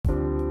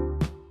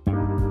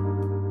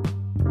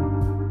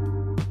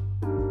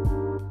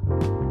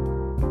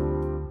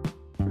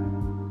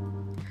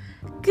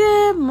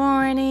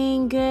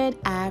morning, good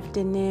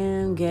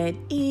afternoon, good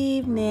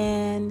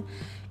evening.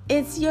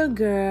 It's your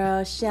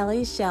girl,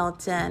 Shelly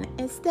Shelton.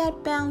 It's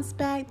that bounce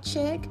back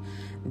chick,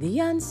 the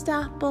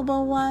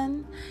unstoppable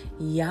one.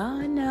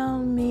 Y'all know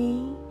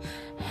me.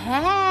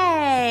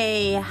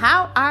 Hey,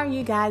 how are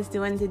you guys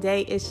doing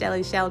today? It's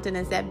Shelly Shelton.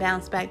 It's that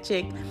bounce back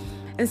chick.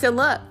 And so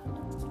look,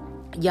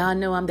 y'all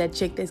know I'm that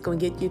chick that's going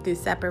to get you through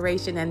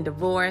separation and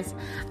divorce.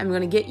 I'm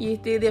going to get you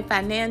through the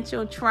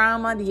financial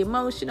trauma, the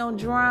emotional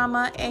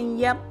drama, and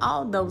yep,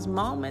 all those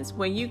moments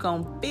where you're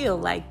going to feel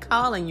like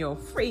calling your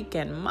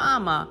freaking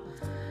mama.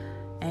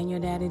 And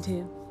your daddy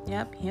too.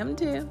 Yep, him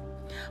too.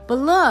 But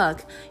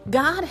look,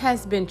 God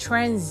has been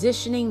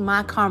transitioning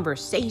my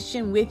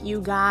conversation with you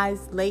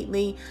guys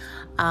lately.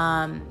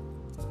 I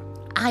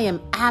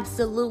am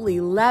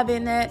absolutely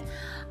loving it.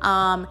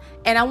 And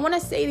I want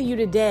to say to you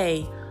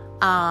today,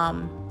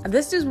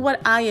 this is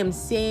what I am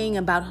saying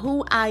about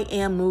who I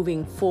am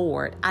moving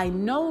forward. I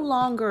no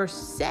longer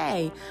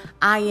say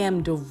I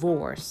am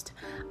divorced.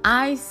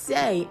 I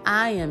say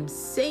I am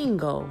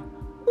single.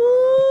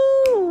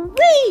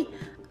 Ooh-wee!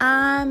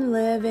 I'm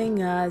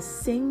living a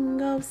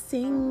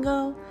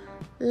single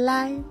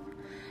life.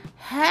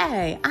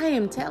 Hey, I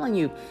am telling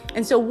you.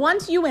 And so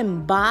once you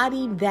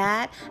embody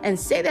that and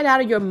say that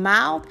out of your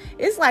mouth,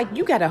 it's like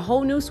you got a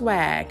whole new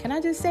swag. Can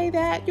I just say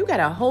that? You got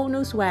a whole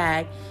new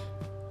swag.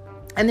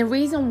 And the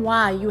reason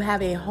why you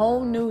have a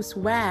whole new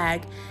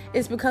swag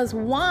is because,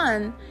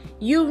 one,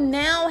 you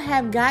now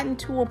have gotten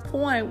to a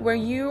point where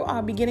you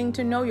are beginning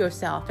to know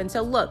yourself. And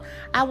so, look,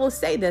 I will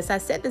say this. I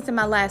said this in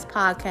my last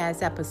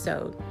podcast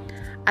episode.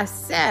 I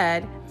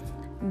said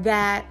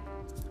that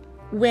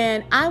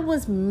when I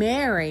was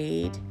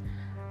married,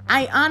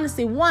 I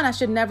honestly, I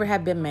should never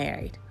have been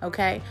married,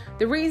 okay?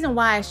 The reason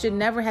why I should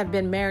never have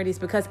been married is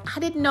because I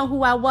didn't know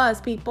who I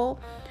was, people.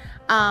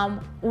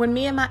 When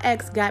me and my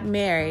ex got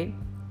married,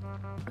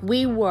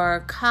 we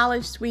were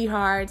college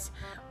sweethearts.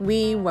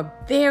 We were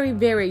very,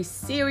 very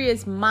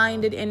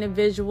serious-minded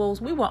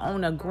individuals. We were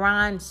on a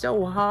grind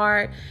so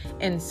hard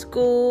in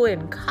school,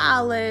 in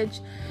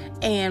college,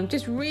 and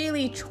just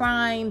really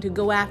trying to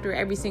go after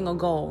every single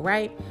goal,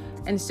 right?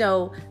 And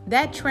so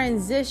that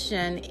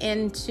transition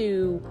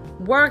into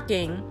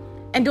working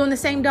and doing the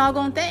same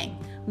doggone thing,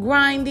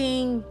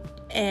 grinding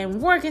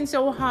and working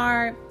so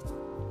hard,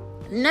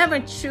 never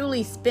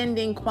truly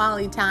spending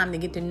quality time to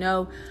get to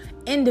know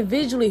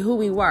individually who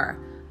we were,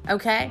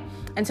 okay?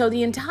 And so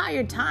the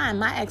entire time,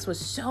 my ex was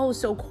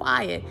so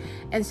quiet.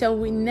 And so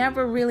we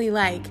never really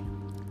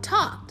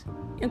talked,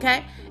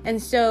 okay?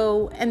 And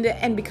so,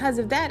 and because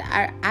of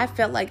that, I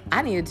felt like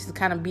I needed to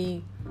kind of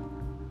be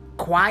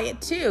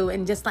quiet too,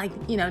 and just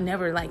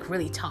never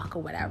really talk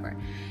or whatever.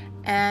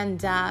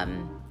 And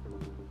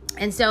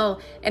so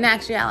in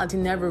actuality,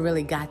 never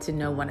really got to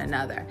know one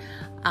another.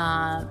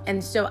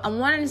 And so I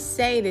wanted to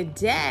say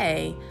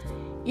today,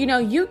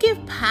 you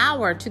give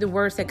power to the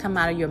words that come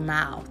out of your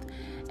mouth.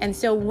 And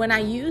so when I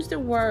use the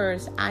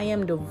words, I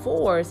am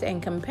divorced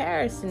in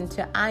comparison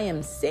to I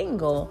am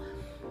single,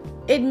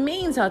 it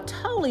means a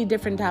totally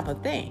different type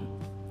of thing.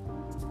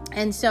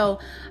 And so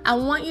I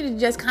want you to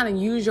just kind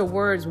of use your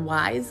words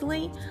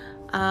wisely.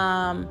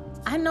 I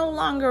no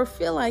longer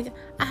feel like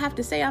I have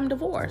to say I'm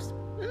divorced.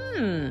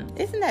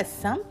 Isn't that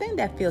something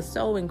that feels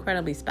so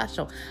incredibly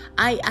special?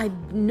 I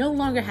no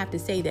longer have to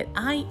say that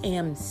I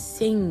am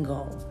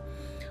single,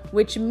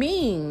 which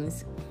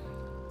means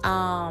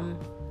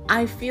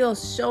I feel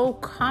so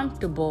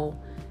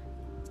comfortable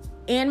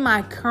in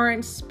my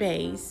current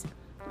space.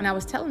 And I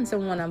was telling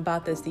someone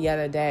about this the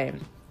other day.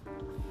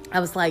 I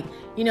was like,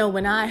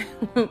 when I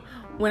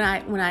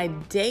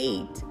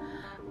date,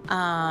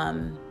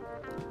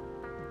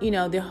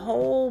 the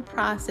whole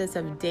process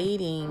of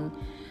dating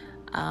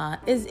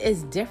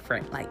is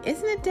different.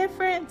 Isn't it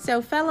different?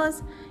 So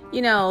fellas,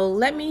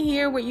 let me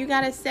hear what you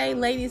got to say.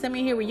 Ladies, let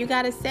me hear what you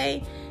got to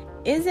say.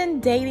 Isn't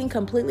dating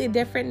completely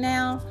different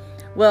now?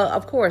 Well,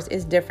 of course,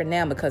 it's different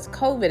now because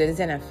COVID is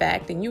in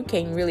effect and you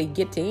can't really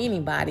get to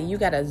anybody. You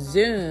got to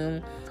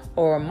Zoom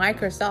or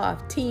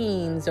Microsoft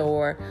Teams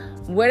or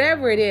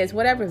whatever it is,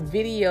 whatever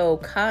video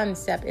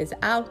concept is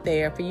out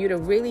there for you to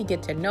really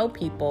get to know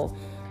people.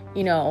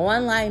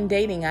 Online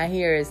dating, I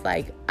hear, is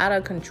out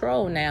of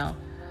control now.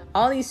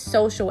 All these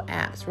social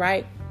apps,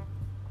 right?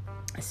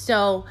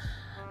 So,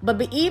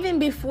 but even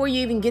before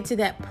you even get to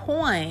that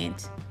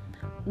point,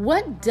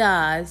 what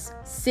does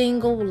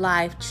single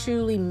life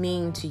truly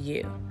mean to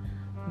you?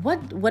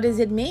 What does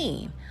it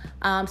mean?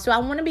 So I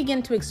want to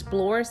begin to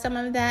explore some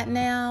of that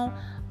now.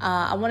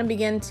 I want to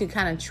begin to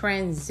kind of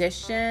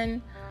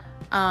transition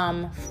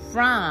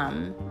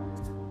from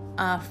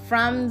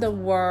the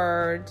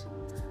word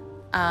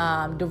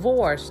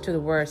divorce to the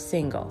word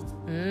single.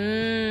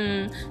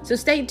 So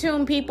stay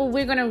tuned, people.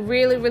 We're going to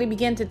really, really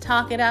begin to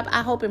talk it up.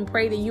 I hope and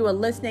pray that you are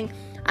listening.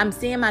 I'm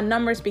seeing my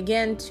numbers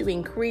begin to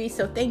increase.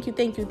 So thank you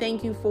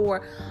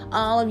for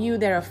all of you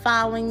that are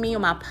following me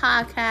on my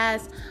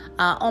podcast,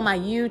 on my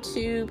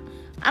YouTube.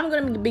 I'm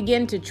going to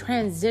begin to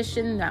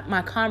transition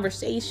my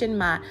conversation,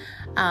 the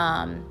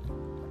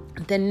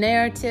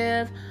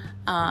narrative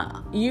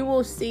you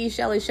will see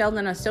Shelly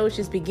Shelton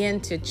Associates begin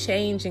to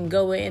change and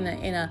go in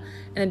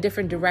a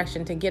different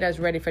direction to get us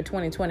ready for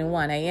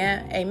 2021.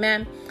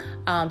 Amen.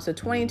 So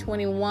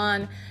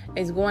 2021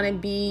 is going to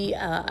be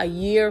a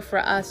year for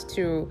us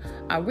to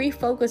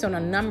refocus on a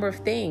number of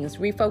things,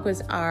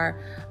 refocus our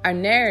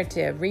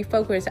narrative,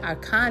 refocus our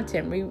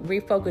content,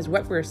 refocus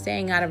what we're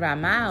saying out of our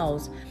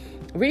mouths,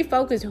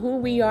 refocus who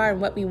we are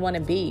and what we want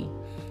to be.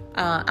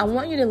 I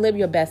want you to live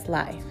your best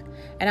life.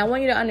 And I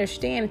want you to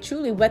understand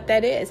truly what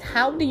that is.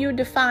 How do you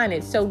define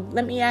it? So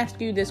let me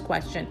ask you this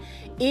question.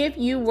 If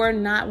you were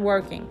not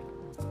working,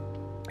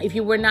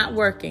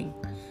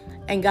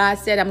 and God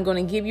said, I'm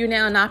going to give you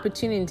now an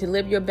opportunity to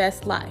live your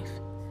best life.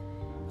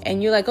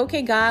 And you're like,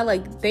 okay, God,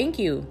 like, thank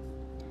you.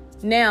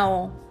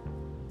 Now,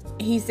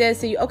 he says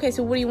to you, okay,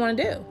 so what do you want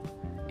to do?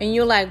 And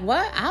you're like,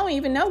 what? I don't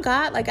even know,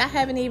 God. Like, I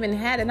haven't even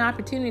had an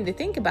opportunity to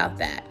think about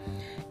that.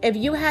 If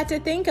you had to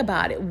think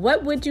about it,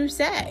 what would you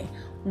say?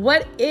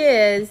 What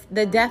is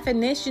the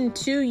definition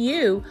to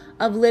you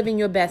of living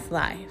your best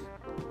life?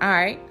 All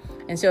right.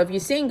 And so if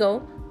you're single,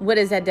 what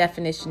is that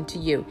definition to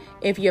you?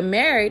 If you're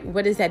married,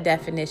 what is that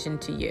definition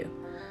to you?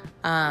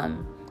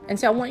 And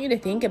so I want you to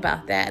think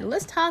about that.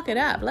 Let's talk it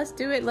up. Let's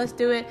do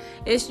it.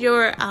 It's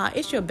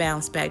your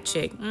bounce back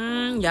chick.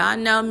 Y'all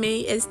know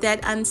me. It's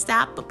that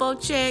unstoppable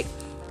chick,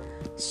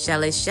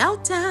 Shelly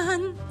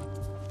Shelton.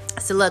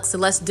 So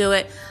let's do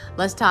it.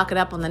 Let's talk it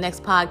up on the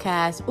next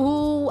podcast.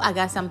 Ooh, I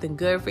got something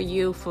good for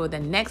you for the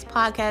next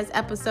podcast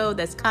episode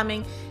that's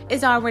coming.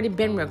 It's already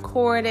been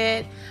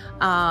recorded.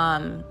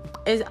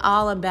 It's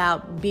all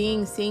about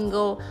being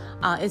single.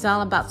 It's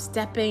all about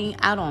stepping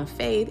out on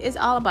faith. It's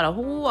all about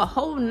a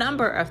whole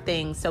number of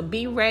things. So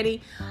be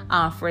ready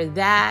for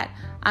that.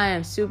 I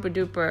am super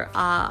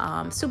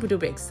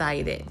duper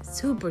excited.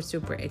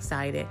 Super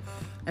excited.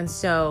 And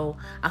so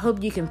I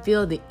hope you can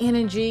feel the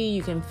energy.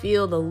 You can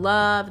feel the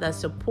love, the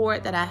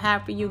support that I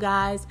have for you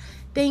guys.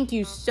 Thank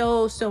you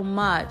so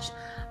much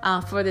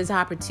for this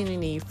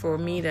opportunity for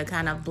me to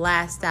kind of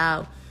blast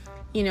out,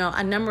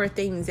 a number of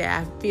things that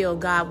I feel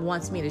God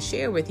wants me to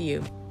share with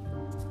you.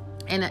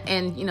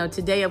 And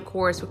today, of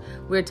course,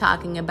 we're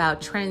talking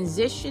about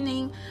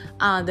transitioning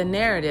the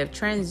narrative,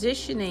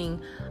 transitioning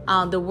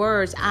the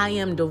words "I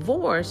am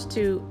divorced"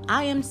 to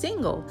 "I am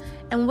single."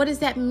 And what does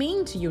that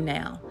mean to you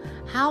now?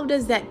 How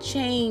does that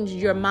change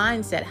your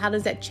mindset? How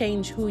does that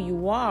change who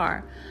you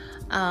are?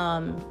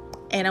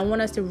 And I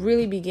want us to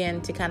really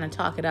begin to kind of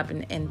talk it up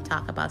and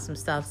talk about some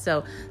stuff.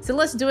 So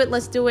let's do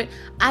it.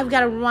 I've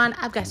got to run.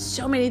 I've got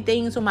so many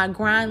things on my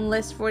grind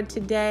list for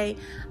today.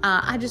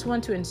 I just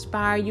want to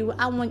inspire you.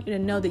 I want you to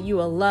know that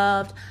you are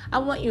loved. I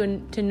want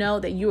you to know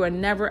that you are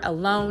never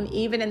alone,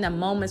 even in the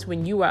moments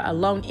when you are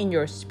alone in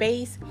your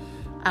space.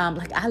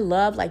 I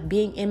love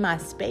being in my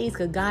space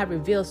because God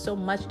reveals so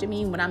much to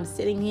me when I'm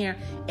sitting here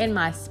in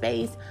my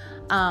space.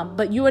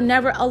 But you are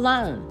never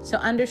alone. So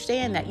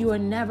understand that you are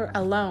never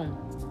alone.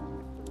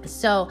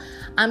 So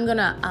I'm going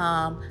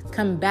to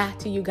come back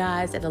to you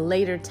guys at a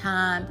later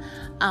time.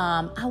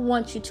 I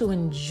want you to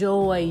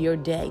enjoy your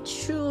day.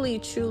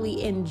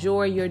 Truly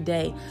enjoy your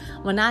day.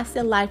 When I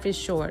say life is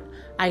short,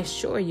 I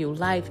assure you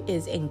life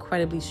is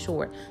incredibly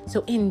short.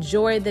 So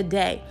enjoy the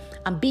day.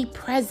 Be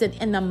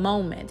present in the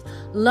moment.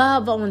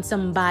 Love on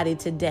somebody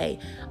today.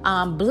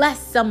 Bless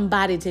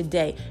somebody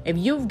today. If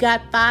you've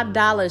got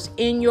 $5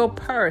 in your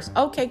purse,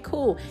 okay,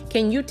 cool.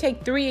 Can you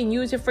take 3 and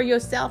use it for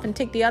yourself and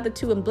take the other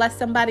 2 and bless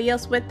somebody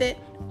else with it?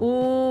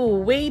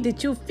 Ooh,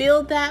 did you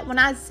feel that when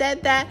I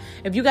said that?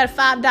 If you got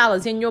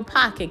 $5 in your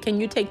pocket,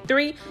 can you take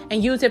 3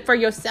 and use it for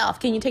yourself?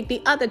 Can you take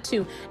the other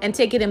 2 and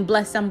take it and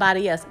bless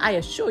somebody else? I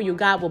assure you,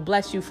 God will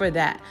bless you for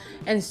that.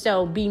 And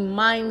so be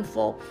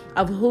mindful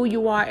of who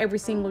you are every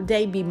single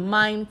day. Be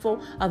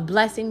mindful of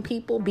blessing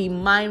people. Be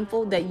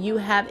mindful that you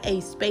have a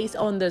space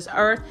on this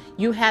earth.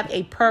 You have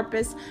a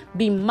purpose.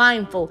 Be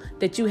mindful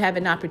that you have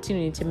an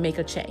opportunity to make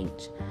a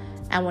change.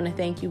 I want to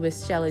thank you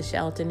with Shelly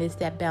Shelton. It's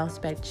that bounce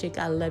back chick.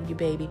 I love you,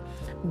 baby.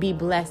 Be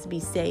blessed. Be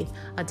safe.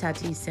 I'll talk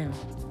to you soon.